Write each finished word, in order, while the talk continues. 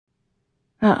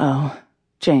Uh-oh,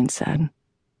 Jane said.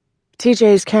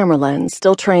 TJ's camera lens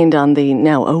still trained on the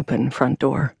now open front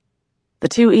door. The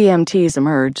two EMTs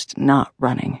emerged, not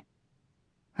running.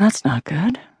 That's not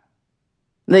good.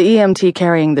 The EMT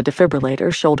carrying the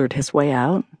defibrillator shouldered his way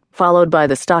out, followed by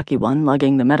the stocky one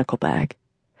lugging the medical bag.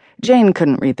 Jane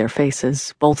couldn't read their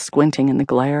faces, both squinting in the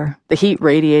glare, the heat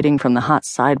radiating from the hot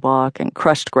sidewalk and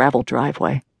crushed gravel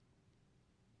driveway.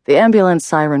 The ambulance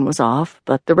siren was off,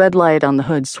 but the red light on the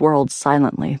hood swirled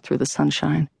silently through the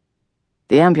sunshine.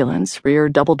 The ambulance, rear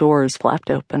double doors flapped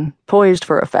open, poised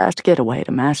for a fast getaway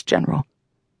to Mass General.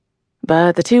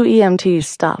 But the two EMTs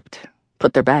stopped,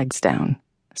 put their bags down,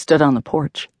 stood on the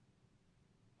porch.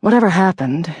 Whatever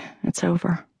happened, it's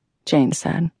over, Jane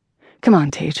said. Come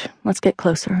on, Teach, let's get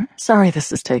closer. Sorry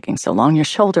this is taking so long, your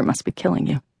shoulder must be killing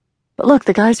you. But look,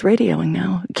 the guy's radioing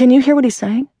now. Can you hear what he's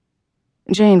saying?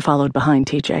 Jane followed behind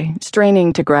TJ,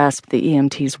 straining to grasp the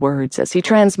EMT's words as he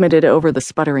transmitted over the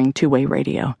sputtering two-way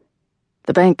radio.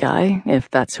 The bank guy, if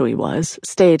that's who he was,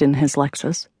 stayed in his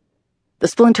Lexus. The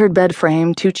splintered bed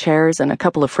frame, 2 chairs, and a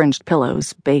couple of fringed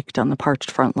pillows baked on the parched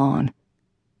front lawn.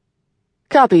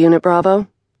 Copy, Unit Bravo.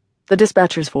 The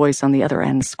dispatcher's voice on the other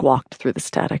end squawked through the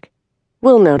static.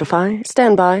 We'll notify.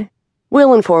 Stand by.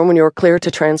 We'll inform when you're clear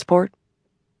to transport.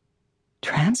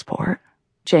 Transport?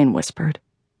 Jane whispered.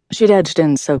 She'd edged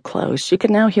in so close, she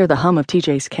could now hear the hum of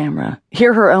TJ's camera,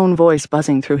 hear her own voice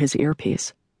buzzing through his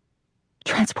earpiece.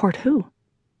 Transport who?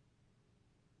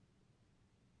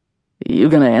 You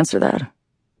gonna answer that?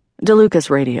 DeLuca's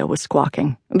radio was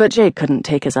squawking, but Jake couldn't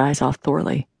take his eyes off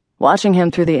Thorley, watching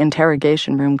him through the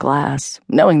interrogation room glass,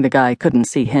 knowing the guy couldn't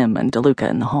see him and DeLuca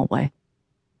in the hallway.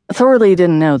 Thorley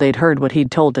didn't know they'd heard what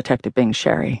he'd told Detective Bing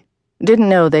Sherry, didn't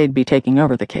know they'd be taking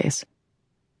over the case.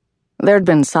 There'd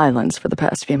been silence for the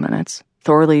past few minutes,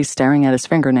 Thorley staring at his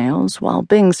fingernails while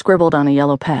Bing scribbled on a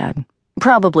yellow pad,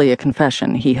 probably a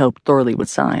confession he hoped Thorley would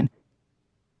sign.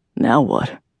 Now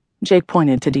what? Jake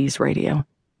pointed to Dee's radio.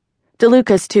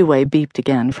 DeLuca's two-way beeped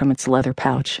again from its leather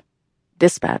pouch.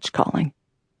 Dispatch calling.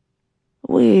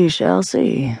 We shall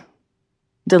see.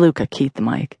 DeLuca keyed the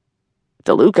mic.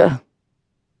 DeLuca?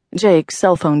 Jake,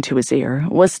 cell phone to his ear,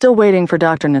 was still waiting for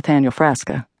Dr. Nathaniel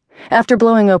Frasca. After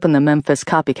blowing open the Memphis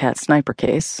copycat sniper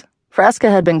case,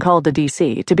 Frasca had been called to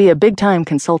D.C. to be a big-time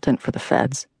consultant for the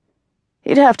feds.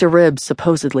 He'd have to rib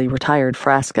supposedly retired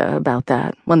Frasca about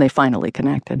that when they finally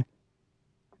connected.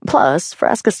 Plus,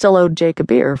 Frasca still owed Jake a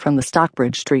beer from the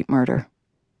Stockbridge Street murder.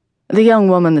 The young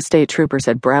woman the state troopers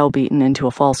had browbeaten into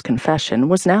a false confession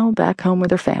was now back home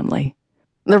with her family.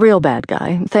 The real bad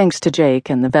guy, thanks to Jake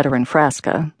and the veteran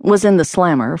Frasca, was in the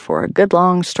slammer for a good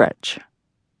long stretch.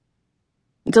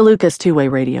 DeLuca's two-way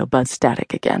radio buzzed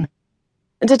static again.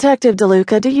 Detective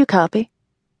DeLuca, do you copy?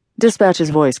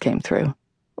 Dispatch's voice came through.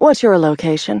 What's your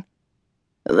location?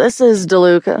 This is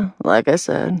DeLuca, like I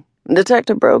said.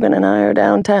 Detective Brogan and I are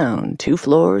downtown, 2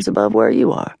 floors above where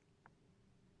you are.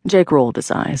 Jake rolled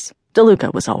his eyes.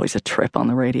 DeLuca was always a trip on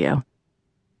the radio.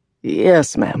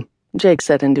 Yes, ma'am, Jake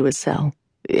said into his cell.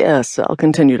 Yes, I'll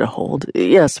continue to hold.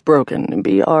 Yes, Brogan,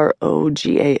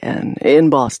 Brogan, in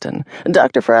Boston.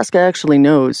 Dr. Frasca actually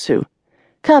knows who.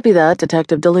 Copy that,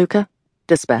 Detective DeLuca,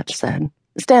 Dispatch said.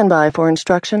 Stand by for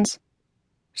instructions.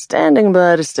 Standing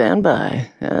by to stand by,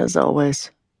 as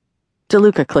always.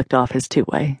 DeLuca clicked off his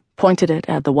two-way, pointed it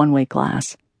at the one-way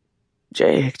glass.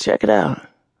 Jake, check it out.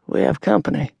 We have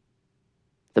company.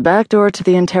 The back door to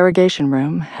the interrogation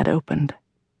room had opened.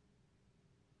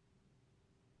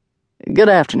 Good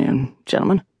afternoon,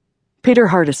 gentlemen. Peter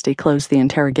Hardesty closed the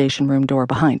interrogation room door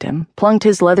behind him, plunked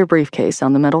his leather briefcase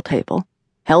on the metal table,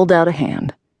 held out a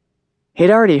hand. He'd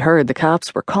already heard the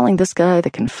cops were calling this guy the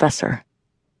Confessor.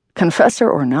 Confessor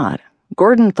or not,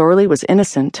 Gordon Thorley was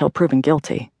innocent till proven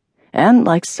guilty, and,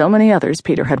 like so many others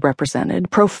Peter had represented,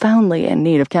 profoundly in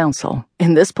need of counsel.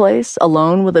 In this place,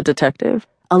 alone with a detective,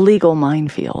 a legal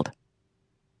minefield.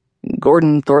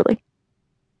 Gordon Thorley?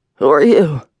 Who are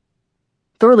you?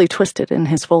 Thorley twisted in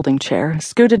his folding chair,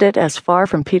 scooted it as far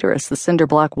from Peter as the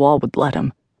cinder-block wall would let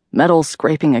him, metal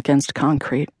scraping against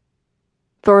concrete.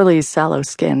 Thorley's sallow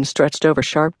skin stretched over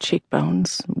sharp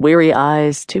cheekbones, weary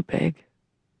eyes too big.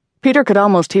 Peter could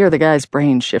almost hear the guy's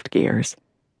brain shift gears.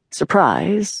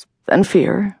 Surprise, then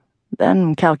fear,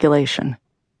 then calculation.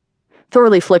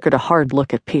 Thorley flickered a hard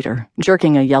look at Peter,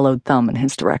 jerking a yellowed thumb in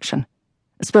his direction.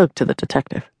 Spoke to the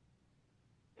detective.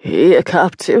 He a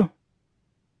cop too?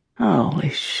 Holy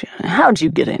shit. How'd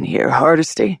you get in here,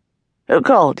 Hardesty? Who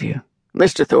called you?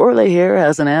 Mr. Thorley here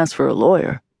hasn't asked for a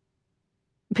lawyer.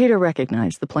 Peter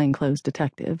recognized the plainclothes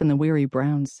detective in the weary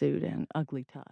brown suit and ugly tie.